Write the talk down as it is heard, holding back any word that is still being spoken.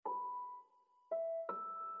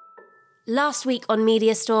Last week on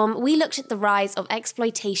Media Storm, we looked at the rise of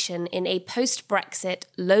exploitation in a post-Brexit,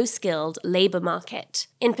 low-skilled labour market.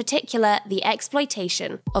 In particular, the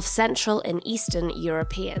exploitation of Central and Eastern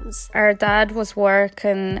Europeans. Our dad was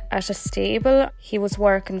working at a stable. He was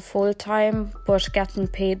working full-time, but getting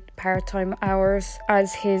paid part-time hours.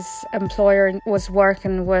 As his employer was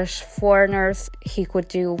working with foreigners, he could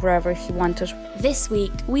do whatever he wanted. This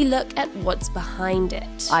week, we look at what's behind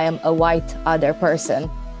it. I am a white other person.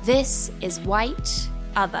 This is White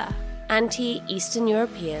Other, Anti-Eastern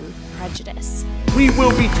European Prejudice. We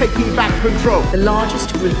will be taking back control. The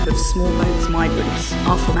largest group of small boats migrants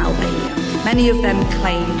are from Albania. Many of them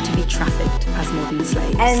claim to be trafficked as modern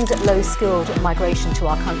slaves. End low-skilled migration to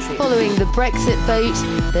our country. Following the Brexit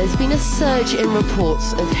vote, there's been a surge in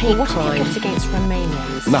reports of hate What crime. have you got against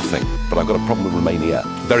Romanians? Nothing, but I've got a problem with Romania.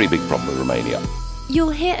 Very big problem with Romania.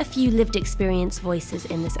 You'll hear a few lived experience voices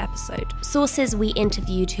in this episode, sources we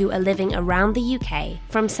interviewed who are living around the UK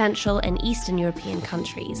from Central and Eastern European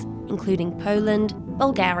countries, including Poland,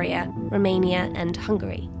 Bulgaria, Romania and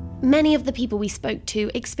Hungary. Many of the people we spoke to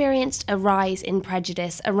experienced a rise in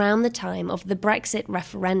prejudice around the time of the Brexit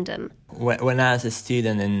referendum. When I was a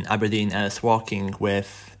student in Aberdeen, I was walking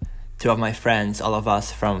with two of my friends, all of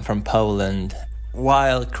us from Poland.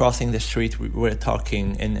 While crossing the street, we were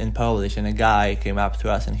talking in Polish, and a guy came up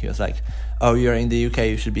to us and he was like, "Oh, you're in the UK,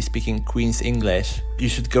 you should be speaking Queen's English. You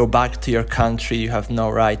should go back to your country, you have no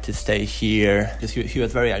right to stay here." Because he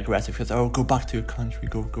was very aggressive. He was, "Oh, go back to your country,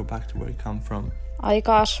 go back to where you come from." I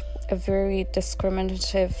got a very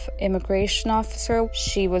discriminative immigration officer.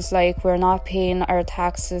 She was like, "We're not paying our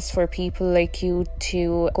taxes for people like you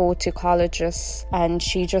to go to colleges." And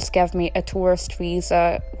she just gave me a tourist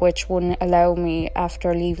visa, which wouldn't allow me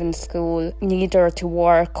after leaving school neither to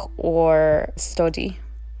work or study.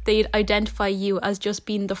 They'd identify you as just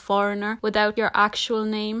being the foreigner without your actual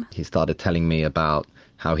name. He started telling me about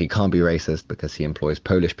how he can't be racist because he employs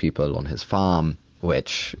Polish people on his farm,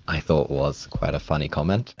 which I thought was quite a funny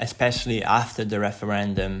comment. Especially after the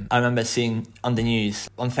referendum, I remember seeing on the news,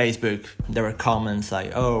 on Facebook, there were comments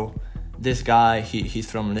like, "Oh, this guy,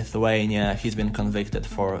 he's from Lithuania, he's been convicted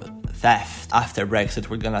for theft. After Brexit,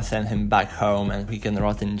 we're gonna send him back home and he can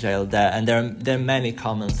rot in jail there." And there are many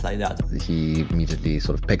comments like that. He immediately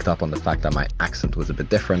sort of picked up on the fact that my accent was a bit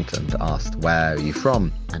different and asked, "Where are you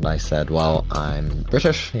from?" And I said, "Well, I'm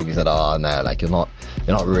British." And he said, "Oh no, like you're not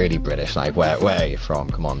really British. Like where are you from?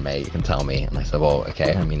 Come on, mate, you can tell me." And I said, "Well,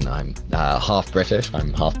 okay. I mean, I'm half British.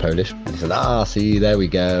 I'm half Polish." And he said, "See, there we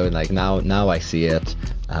go. Like now I see it.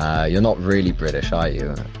 You're not really British, are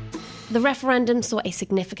you?" The referendum saw a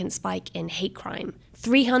significant spike in hate crime.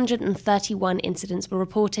 331 incidents were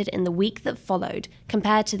reported in the week that followed,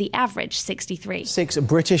 compared to the average 63. 6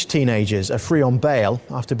 British teenagers are free on bail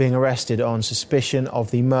after being arrested on suspicion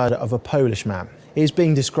of the murder of a Polish man. It is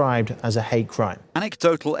being described as a hate crime.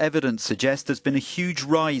 Anecdotal evidence suggests there's been a huge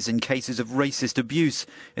rise in cases of racist abuse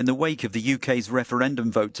in the wake of the UK's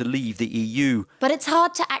referendum vote to leave the EU. But it's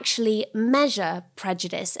hard to actually measure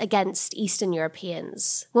prejudice against Eastern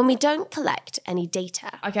Europeans when we don't collect any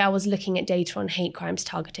data. Okay, I was looking at data on hate crimes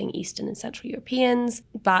targeting Eastern and Central Europeans,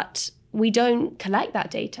 but we don't collect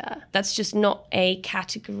that data. That's just not a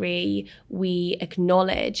category we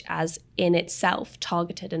acknowledge as in itself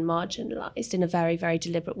targeted and marginalised in a very, very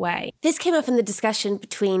deliberate way. This came up in the discussion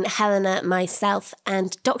between Helena, myself,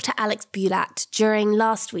 and Dr. Alex Bulat during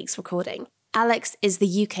last week's recording. Alex is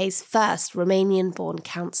the UK's first Romanian-born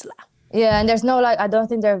counsellor. Yeah, and there's I don't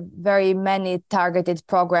think there are very many targeted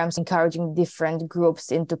programs encouraging different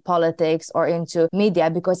groups into politics or into media,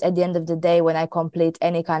 because at the end of the day, when I complete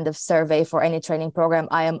any kind of survey for any training program,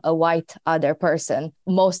 I am a white other person.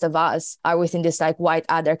 Most of us are within this white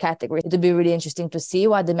other category. It would be really interesting to see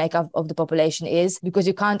what the makeup of the population is, because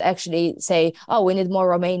you can't actually say, "Oh, we need more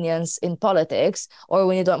Romanians in politics," or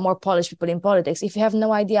 "We need more Polish people in politics," if you have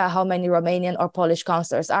no idea how many Romanian or Polish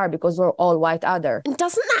councillors are, because we're all white other. And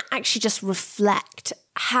doesn't that actually just reflect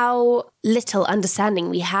how little understanding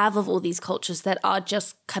we have of all these cultures that are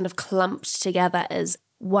just kind of clumped together as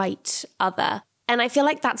white other? And I feel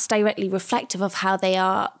like that's directly reflective of how they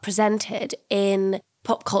are presented in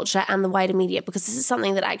pop culture and the wider media, because this is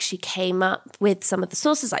something that actually came up with some of the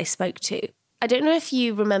sources I spoke to. I don't know if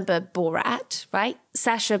you remember Borat, right?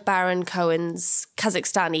 Sacha Baron Cohen's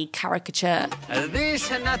Kazakhstani caricature.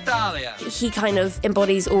 This is Natalia. He kind of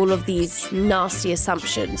embodies all of these nasty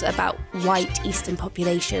assumptions about white Eastern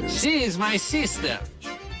populations. She is my sister.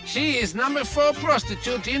 She is number 4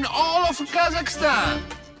 prostitute in all of Kazakhstan.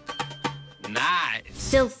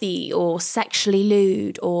 Nice. Filthy or sexually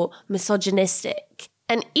lewd or misogynistic.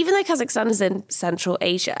 And even though Kazakhstan is in Central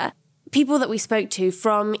Asia, people that we spoke to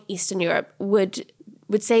from Eastern Europe would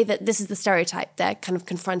say that this is the stereotype they're kind of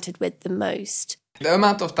confronted with the most. The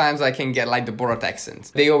amount of times I can get like the Borat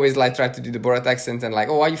accent. They always like try to do the Borat accent and like,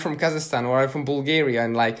 oh, are you from Kazakhstan or are you from Bulgaria?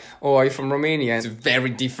 And like, oh, are you from Romania? It's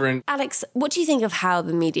very different. Alex, what do you think of how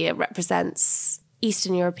the media represents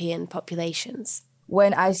Eastern European populations?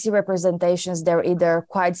 When I see representations, they're either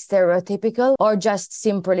quite stereotypical or just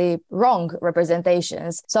simply wrong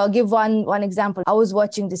representations. So I'll give one example. I was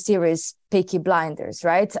watching the series Peaky Blinders,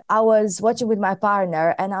 right? I was watching with my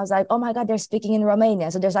partner and I was like, oh my God, they're speaking in Romanian.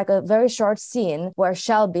 So there's like a very short scene where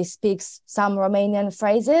Shelby speaks some Romanian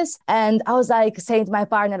phrases. And I was like saying to my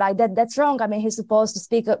partner, like, that's wrong. I mean, he's supposed to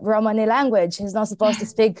speak a Romani language. He's not supposed to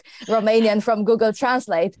speak Romanian from Google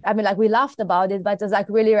Translate. I mean, like we laughed about it, but it was like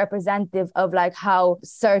really representative of like how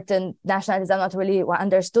certain nationalities are not really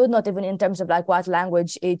understood, not even in terms of like what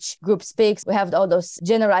language each group speaks. We have all those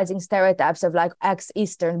generalizing stereotypes of like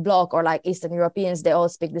ex-Eastern Bloc or like Eastern Europeans, they all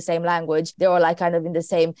speak the same language. They're all like kind of in the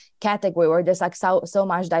same category where there's like so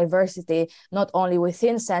much diversity, not only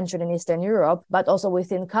within Central and Eastern Europe, but also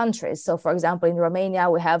within countries. So for example, in Romania,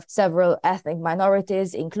 we have several ethnic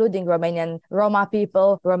minorities, including Romanian Roma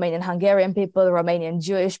people, Romanian Hungarian people, Romanian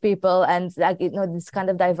Jewish people. And like, this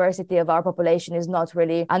kind of diversity of our population is not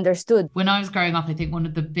really understood. When I was growing up, I think one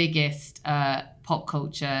of the biggest pop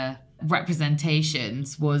culture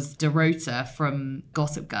representations was Dorota from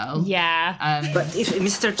Gossip Girl. Yeah. But if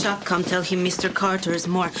Mr. Chuck can't tell him Mr. Carter is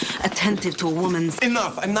more attentive to a woman's...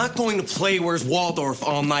 Enough. I'm not going to play Where's Waldorf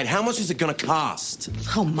all night. How much is it going to cost?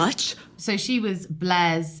 How much? So she was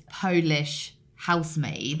Blair's Polish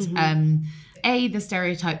housemaid. A, the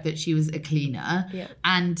stereotype that she was a cleaner,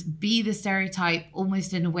 and B, the stereotype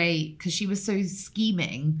almost in a way, because she was so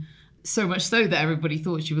scheming, so much so that everybody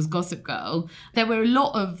thought she was Gossip Girl. There were a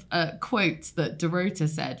lot of quotes that Dorota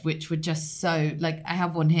said, which were just so, like, I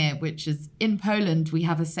have one here, which is, in Poland, we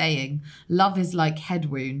have a saying, love is like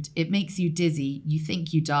head wound. It makes you dizzy. You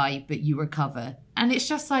think you die, but you recover. And it's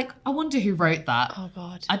just like, I wonder who wrote that. Oh,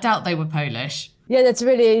 God. I doubt they were Polish. Yeah, that's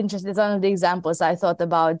really interesting. It's one of the examples I thought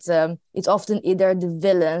about. It's often either the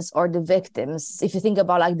villains or the victims. If you think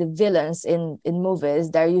about like the villains in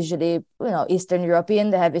movies, they're usually, Eastern European.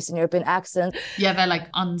 They have Eastern European accent. Yeah, they're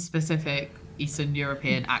like unspecific Eastern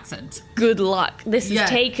European accent. Good luck. This is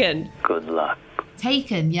Taken. Good luck.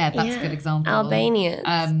 Taken, yeah, that's a good example. Albanians.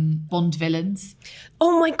 Bond villains.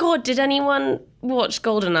 Oh my God, did anyone watch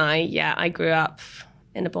GoldenEye? Yeah, I grew up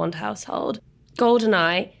in a Bond household.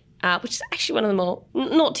 GoldenEye, which is actually one of the more,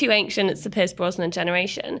 not too ancient, it's the Pierce Brosnan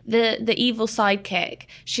generation. The evil sidekick,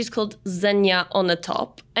 she's called Xenia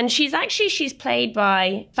Onatop. And she's played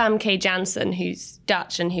by Famke Janssen, who's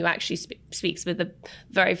Dutch and who actually speaks with a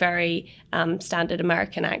very, very standard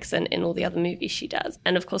American accent in all the other movies she does.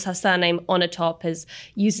 And of course, her surname Onatop is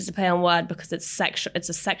used as a play on word because it's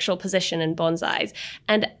a sexual position in Bond's eyes.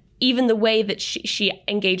 And even the way that she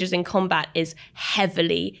engages in combat is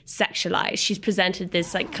heavily sexualized. She's presented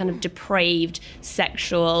this like kind of depraved,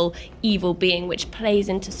 sexual, evil being, which plays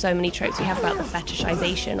into so many tropes we have about the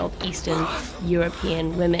fetishization of Eastern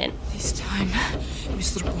European women. This time,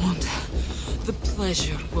 Mr. Bond, the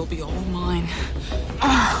pleasure will be all mine.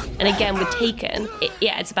 And again, with Taken,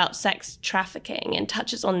 it's about sex trafficking and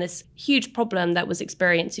touches on this huge problem that was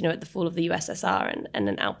experienced, at the fall of the USSR and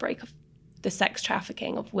an outbreak of the sex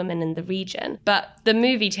trafficking of women in the region. But the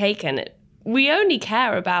movie Taken, we only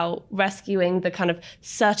care about rescuing the kind of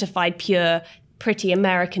certified pure, pretty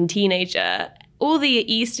American teenager. All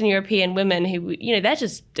the Eastern European women who, they're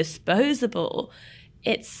just disposable.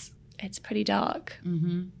 It's pretty dark.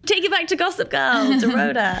 Mm-hmm. Take it back to Gossip Girl,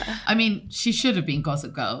 Dorota. I mean, she should have been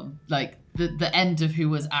Gossip Girl. Like, the end of who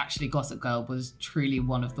was actually Gossip Girl was truly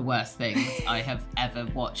one of the worst things I have ever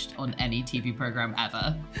watched on any TV program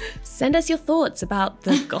ever. Send us your thoughts about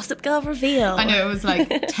the Gossip Girl reveal. I know, it was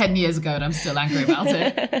like 10 years ago and I'm still angry about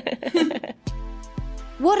it.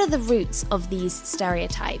 What are the roots of these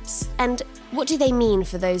stereotypes? And what do they mean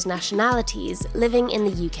for those nationalities living in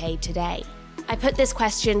the UK today? I put this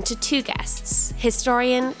question to two guests,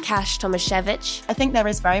 historian Kash Tomaszewicz. I think there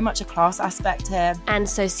is very much a class aspect here. And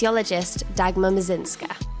sociologist Dagmar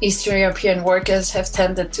Mazinska. Eastern European workers have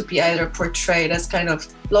tended to be either portrayed as kind of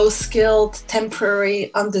low-skilled,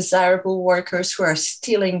 temporary, undesirable workers who are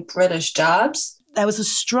stealing British jobs. There was a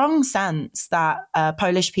strong sense that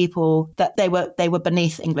Polish people, that they were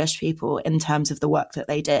beneath English people in terms of the work that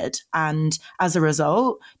they did. And as a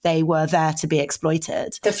result, they were there to be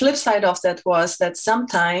exploited. The flip side of that was that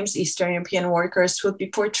sometimes Eastern European workers would be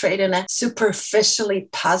portrayed in a superficially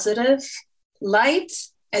positive light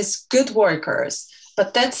as good workers.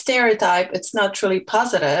 But that stereotype, it's not truly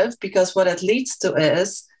positive because what it leads to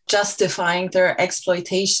is justifying their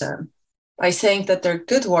exploitation by saying that they're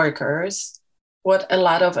good workers. What a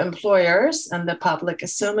lot of employers and the public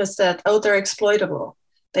assume is that, oh, they're exploitable.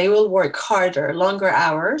 They will work harder, longer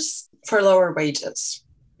hours for lower wages.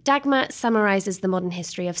 Dagmar summarises the modern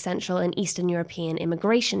history of Central and Eastern European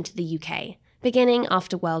immigration to the UK, beginning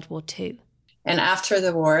after World War II. And after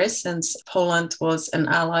the war, since Poland was an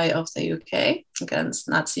ally of the UK against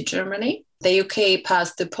Nazi Germany, the UK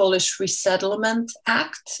passed the Polish Resettlement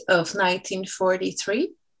Act of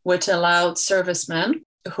 1943, which allowed servicemen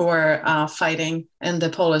who were fighting in the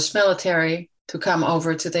Polish military to come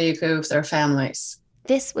over to the UK with their families.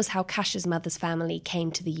 This was how Kasia's mother's family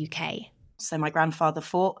came to the UK. So my grandfather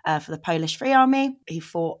fought for the Polish Free Army. He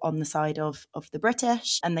fought on the side of the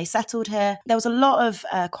British, and they settled here. There was a lot of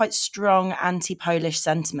quite strong anti-Polish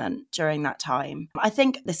sentiment during that time. I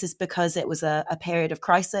think this is because it was a period of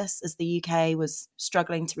crisis as the UK was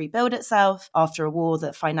struggling to rebuild itself after a war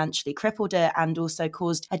that financially crippled it and also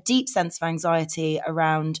caused a deep sense of anxiety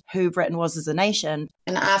around who Britain was as a nation.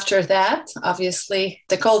 And after that, obviously,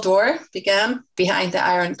 the Cold War began. Behind the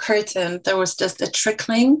Iron Curtain, there was just a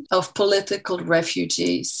trickling of political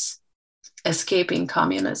refugees escaping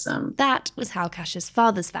communism. That was how Kasia's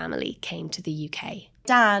father's family came to the UK.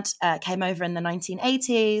 Dad came over in the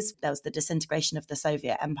 1980s. There was the disintegration of the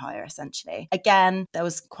Soviet Empire, essentially. Again, there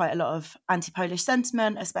was quite a lot of anti-Polish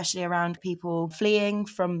sentiment, especially around people fleeing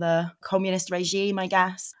from the communist regime, I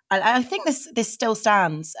guess. I think this still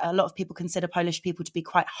stands. A lot of people consider Polish people to be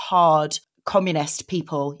quite hard communist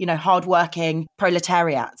people, hardworking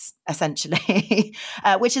proletariats, essentially,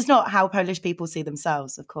 which is not how Polish people see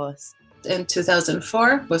themselves, of course. In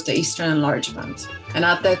 2004 with the Eastern enlargement. And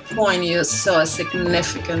at that point, you saw a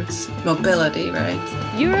significant mobility,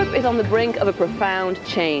 right? Europe is on the brink of a profound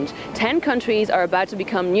change. 10 countries are about to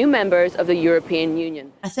become new members of the European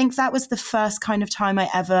Union. I think that was the first kind of time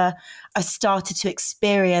I started to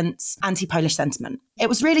experience anti-Polish sentiment. It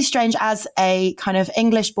was really strange as a kind of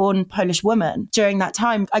English-born Polish woman. During that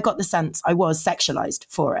time, I got the sense I was sexualized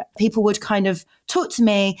for it. People would kind of talk to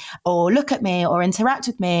me or look at me or interact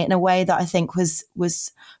with me in a way that I think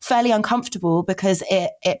was fairly uncomfortable because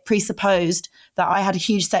it presupposed that I had a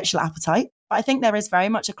huge sexual appetite. I think there is very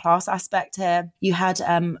much a class aspect here. You had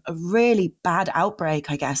a really bad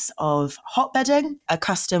outbreak, I guess, of hotbedding, a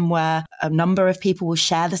custom where a number of people will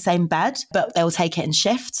share the same bed, but they will take it in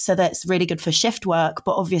shifts. So that's really good for shift work,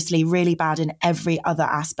 but obviously really bad in every other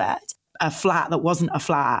aspect. A flat that wasn't a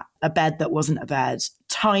flat, a bed that wasn't a bed,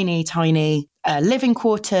 tiny living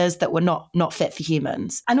quarters that were not fit for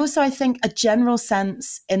humans. And also I think a general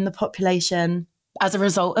sense in the population as a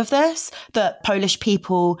result of this, that Polish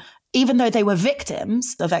people, even though they were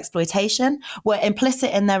victims of exploitation, were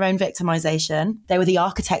implicit in their own victimization. They were the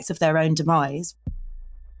architects of their own demise.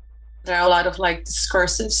 There are a lot of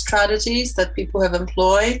discursive strategies that people have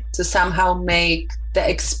employed to somehow make the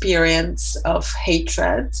experience of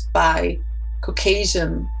hatred by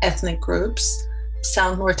Caucasian ethnic groups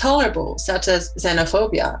sound more tolerable, such as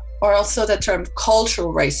xenophobia, or also the term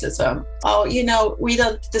cultural racism. Oh, we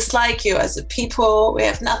don't dislike you as a people. We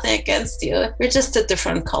have nothing against you. You're just a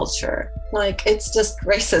different culture. It's just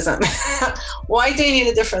racism. Why do you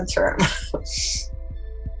need a different term?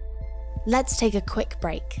 Let's take a quick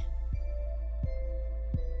break.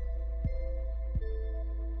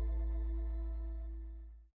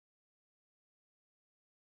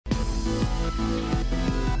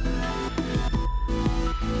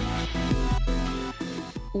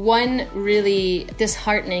 One really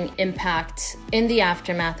disheartening impact in the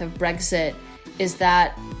aftermath of Brexit is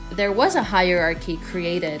that there was a hierarchy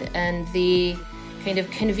created, and the kind of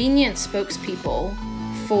convenient spokespeople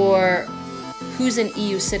for who's an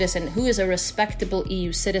EU citizen, who is a respectable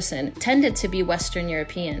EU citizen, tended to be Western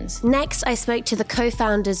Europeans. Next, I spoke to the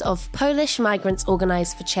co-founders of Polish Migrants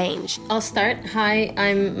Organize for Change. I'll start. Hi,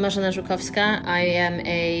 I'm Marzena Żukowska. I am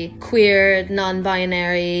a queer,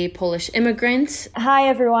 non-binary Polish immigrant. Hi,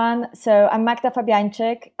 everyone. So I'm Magda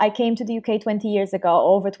Fabiańczyk. I came to the UK 20 years ago,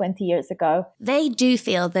 over 20 years ago. They do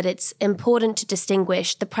feel that it's important to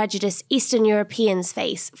distinguish the prejudice Eastern Europeans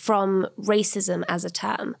face from racism as a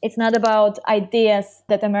term. It's not about ideas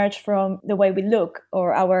that emerge from the way we look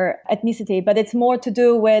or our ethnicity, but it's more to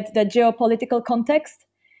do with the geopolitical context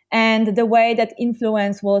and the way that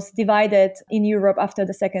influence was divided in Europe after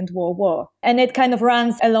the Second World War. And it kind of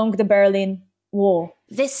runs along the Berlin Wall.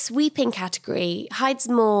 This sweeping category hides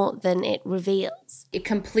more than it reveals. It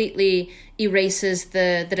completely erases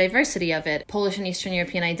the diversity of it. Polish and Eastern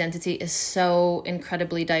European identity is so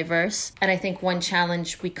incredibly diverse. And I think one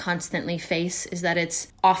challenge we constantly face is that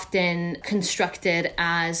it's often constructed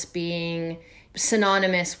as being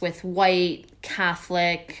synonymous with white,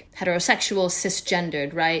 Catholic, heterosexual,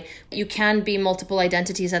 cisgendered, right? You can be multiple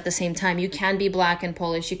identities at the same time. You can be Black and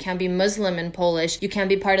Polish. You can be Muslim and Polish. You can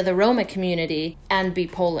be part of the Roma community and be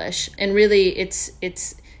Polish. And really, it's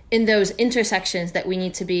in those intersections that we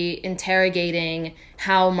need to be interrogating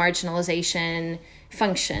how marginalization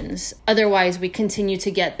functions. Otherwise, we continue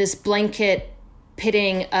to get this blanket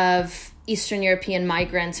pitting of Eastern European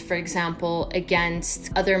migrants, for example,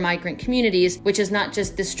 against other migrant communities, which is not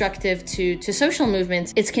just destructive to social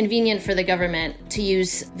movements. It's convenient for the government to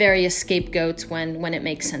use various scapegoats when it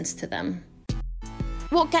makes sense to them.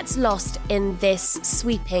 What gets lost in this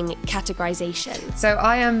sweeping categorization? So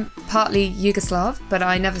I am partly Yugoslav, but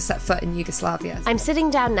I never set foot in Yugoslavia. I'm sitting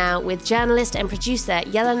down now with journalist and producer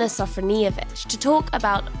Jelena Sofronijevic to talk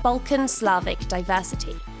about Balkan Slavic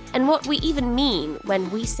diversity and what we even mean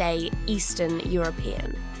when we say Eastern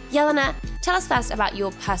European. Jelena, tell us first about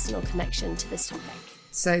your personal connection to this topic.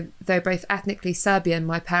 So, though both ethnically Serbian,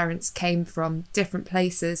 my parents came from different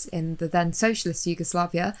places in the then socialist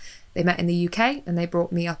Yugoslavia. They met in the UK and they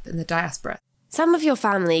brought me up in the diaspora. Some of your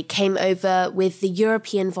family came over with the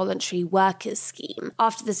European Voluntary Workers Scheme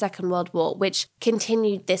after the Second World War, which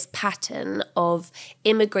continued this pattern of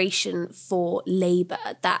immigration for labour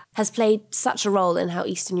that has played such a role in how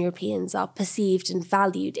Eastern Europeans are perceived and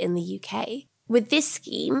valued in the UK. With this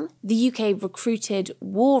scheme, the UK recruited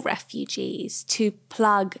war refugees to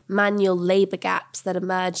plug manual labour gaps that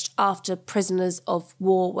emerged after prisoners of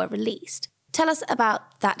war were released. Tell us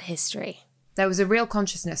about that history. There was a real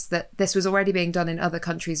consciousness that this was already being done in other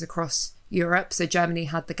countries across Europe. So Germany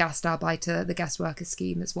had the Gastarbeiter, the guest worker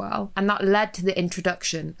scheme as well. And that led to the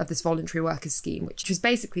introduction of this voluntary workers scheme, which was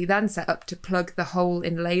basically then set up to plug the hole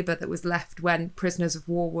in labour that was left when prisoners of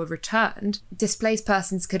war were returned. Displaced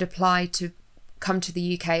persons could apply to come to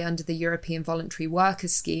the UK under the European Voluntary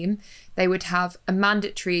Workers Scheme. They would have a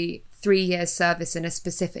mandatory 3 years service in a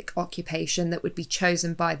specific occupation that would be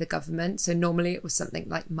chosen by the government. So normally it was something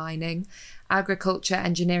like mining, agriculture,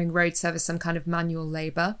 engineering, road service, some kind of manual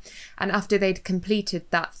labour. And after they'd completed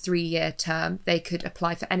that 3-year term, they could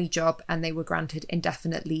apply for any job and they were granted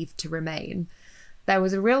indefinite leave to remain. There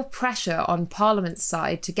was a real pressure on Parliament's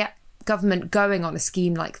side to get government going on a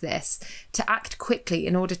scheme like this, to act quickly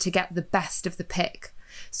in order to get the best of the pick.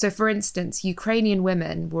 So, for instance, Ukrainian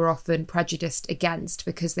women were often prejudiced against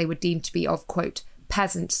because they were deemed to be of, quote,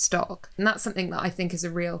 peasant stock. And that's something that I think is a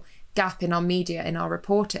real gap in our media, in our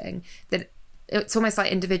reporting, that it's almost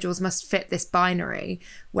like individuals must fit this binary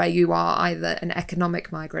where you are either an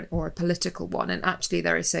economic migrant or a political one. And actually,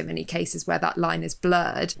 there are so many cases where that line is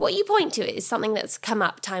blurred. What you point to is something that's come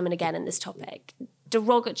up time and again in this topic.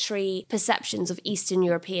 Derogatory perceptions of Eastern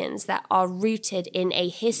Europeans that are rooted in a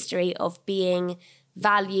history of being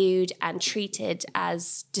valued and treated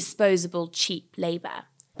as disposable, cheap labour.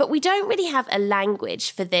 But we don't really have a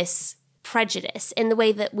language for this prejudice in the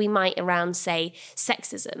way that we might around, say,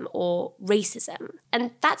 sexism or racism.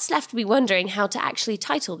 And that's left me wondering how to actually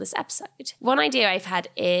title this episode. One idea I've had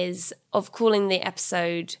is of calling the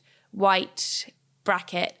episode White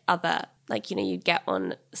Bracket Other, like, you know, you'd get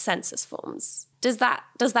on census forms. Does that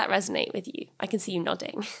resonate with you? I can see you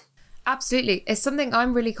nodding. Absolutely. It's something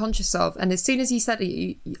I'm really conscious of. And as soon as you said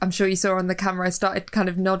it, I'm sure you saw on the camera, I started kind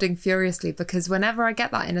of nodding furiously because whenever I get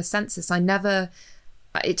that in a census,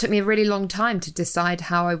 it took me a really long time to decide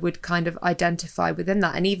how I would kind of identify within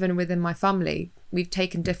that. And even within my family, we've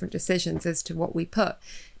taken different decisions as to what we put.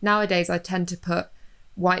 Nowadays, I tend to put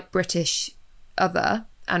white British other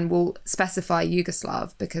and will specify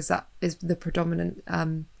Yugoslav because that is the predominant,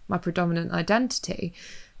 my predominant identity.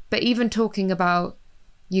 But even talking about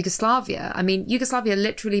Yugoslavia, I mean, Yugoslavia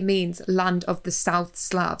literally means land of the South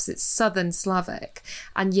Slavs. It's Southern Slavic.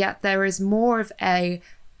 And yet there is more of a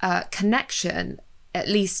connection, at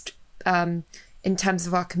least in terms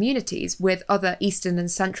of our communities, with other Eastern and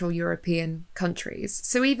Central European countries.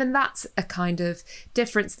 So even that's a kind of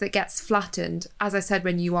difference that gets flattened, as I said,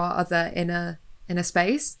 when you are other in a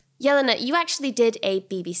space. Jelena, you actually did a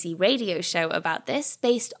BBC radio show about this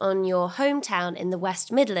based on your hometown in the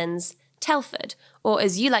West Midlands, Telford, or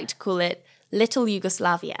as you like to call it, Little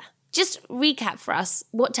Yugoslavia. Just recap for us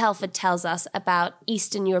what Telford tells us about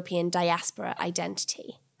Eastern European diaspora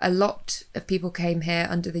identity. A lot of people came here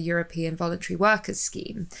under the European Voluntary Workers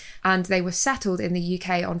Scheme, and they were settled in the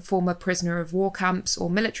UK on former prisoner of war camps or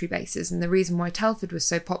military bases. And the reason why Telford was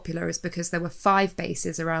so popular is because there were 5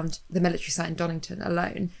 bases around the military site in Donington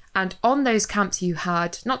alone. And on those camps, you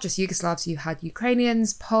had not just Yugoslavs, you had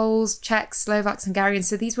Ukrainians, Poles, Czechs, Slovaks, Hungarians.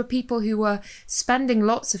 So these were people who were spending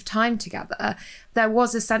lots of time together. There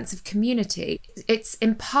was a sense of community. It's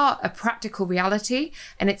in part a practical reality,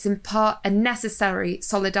 and it's in part a necessary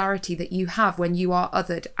solidarity that you have when you are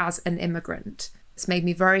othered as an immigrant. It's made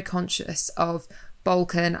me very conscious of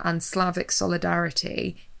Balkan and Slavic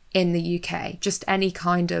solidarity in the UK, just any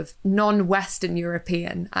kind of non-Western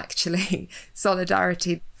European, actually,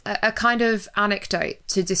 solidarity. A kind of anecdote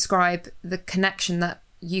to describe the connection that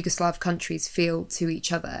Yugoslav countries feel to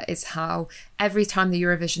each other is how every time the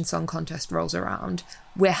Eurovision Song Contest rolls around,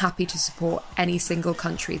 we're happy to support any single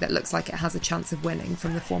country that looks like it has a chance of winning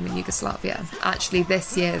from the former Yugoslavia. Actually,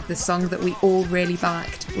 this year, the song that we all really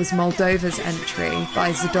backed was Moldova's entry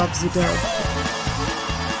by Zadob Zadob,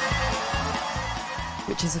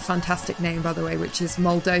 which is a fantastic name, by the way, which is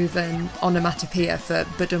Moldovan onomatopoeia for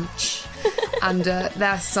badumch. And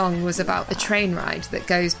their song was about a train ride that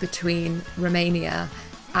goes between Romania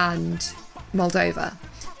and Moldova.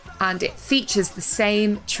 And it features the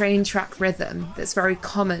same train track rhythm that's very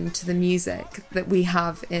common to the music that we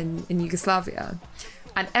have in Yugoslavia.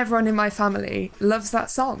 And everyone in my family loves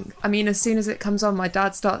that song. I mean, as soon as it comes on, my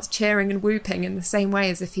dad starts cheering and whooping in the same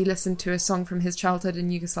way as if he listened to a song from his childhood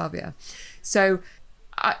in Yugoslavia. So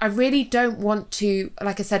I really don't want to,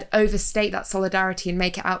 like I said, overstate that solidarity and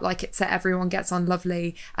make it out like it's that everyone gets on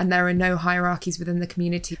lovely and there are no hierarchies within the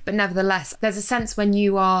community. But nevertheless, there's a sense when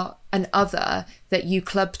you are an other that you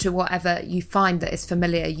club to whatever you find that is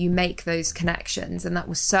familiar, you make those connections. And that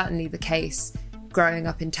was certainly the case growing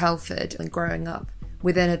up in Telford and growing up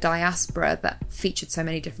within a diaspora that featured so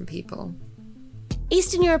many different people.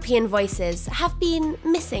 Eastern European voices have been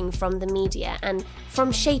missing from the media and from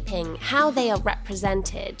shaping how they are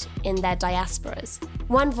represented in their diasporas.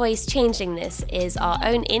 One voice changing this is our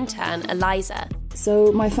own intern, Eliza.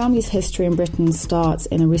 So my family's history in Britain starts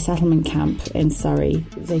in a resettlement camp in Surrey.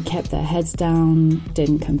 They kept their heads down,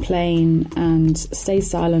 didn't complain, and stayed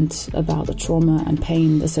silent about the trauma and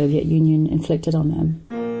pain the Soviet Union inflicted on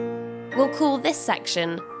them. We'll call this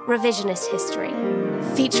section Revisionist History,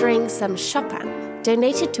 featuring some Chopin,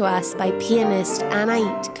 donated to us by pianist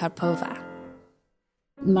Anait Karpova.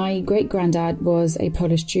 My great-granddad was a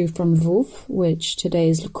Polish Jew from Lvov, which today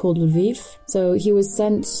is called Lviv. So he was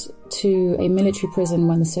sent to a military prison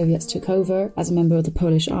when the Soviets took over as a member of the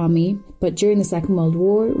Polish army. But during the Second World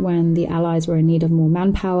War, when the Allies were in need of more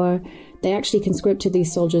manpower, they actually conscripted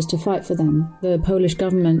these soldiers to fight for them. The Polish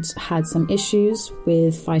government had some issues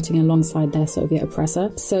with fighting alongside their Soviet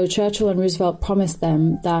oppressor. So Churchill and Roosevelt promised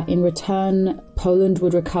them that in return, Poland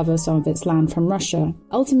would recover some of its land from Russia.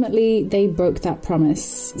 Ultimately, they broke that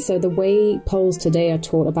promise. So the way Poles today are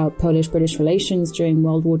taught about Polish-British relations during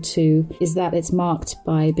World War II is that it's marked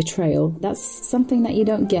by betrayal. That's something that you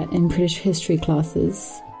don't get in British history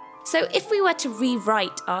classes. So if we were to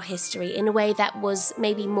rewrite our history in a way that was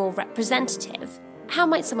maybe more representative, how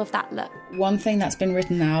might some of that look? One thing that's been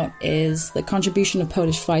written out is the contribution of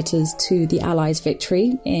Polish fighters to the Allies'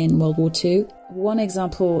 victory in World War II. One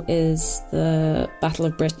example is the Battle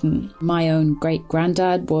of Britain. My own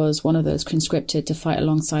great-granddad was one of those conscripted to fight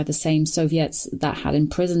alongside the same Soviets that had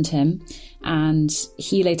imprisoned him, and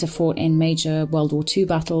he later fought in major World War II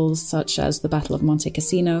battles, such as the Battle of Monte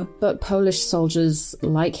Cassino. But Polish soldiers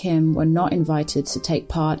like him were not invited to take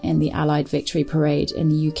part in the Allied Victory Parade in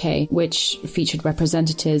the UK, which featured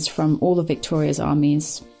representatives from all of Victoria's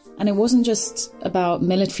armies. And it wasn't just about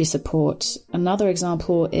military support. Another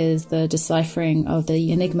example is the deciphering of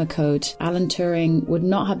the Enigma code. Alan Turing would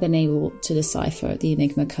not have been able to decipher the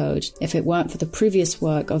Enigma code if it weren't for the previous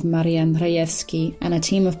work of Marian Rejewski and a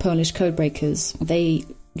team of Polish codebreakers. They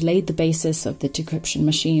laid the basis of the decryption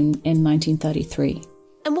machine in 1933.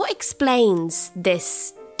 And what explains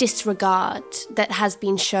this disregard that has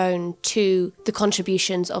been shown to the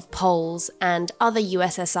contributions of Poles and other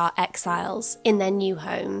USSR exiles in their new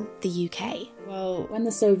home, the UK? Well, when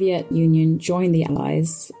the Soviet Union joined the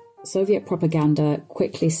Allies, Soviet propaganda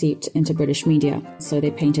quickly seeped into British media. So they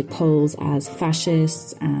painted Poles as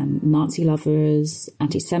fascists and Nazi lovers,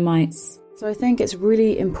 anti-Semites. So I think it's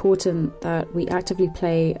really important that we actively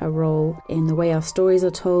play a role in the way our stories are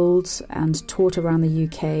told and taught around the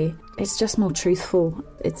UK. It's just more truthful.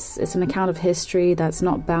 It's an account of history that's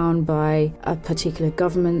not bound by a particular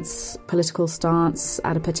government's political stance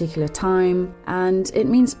at a particular time. And it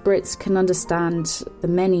means Brits can understand the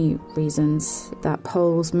many reasons that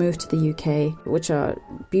Poles moved to the UK, which are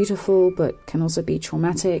beautiful but can also be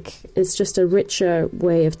traumatic. It's just a richer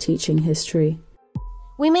way of teaching history.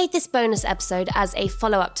 We made this bonus episode as a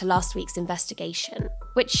follow-up to last week's investigation,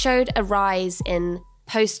 which showed a rise in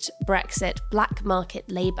post-Brexit black market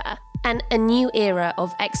labour, and a new era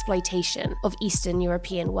of exploitation of Eastern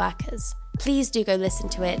European workers. Please do go listen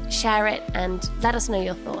to it, share it, and let us know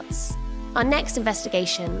your thoughts. Our next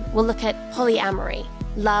investigation will look at polyamory,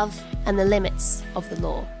 love, and the limits of the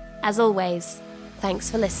law. As always, thanks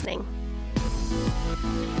for listening.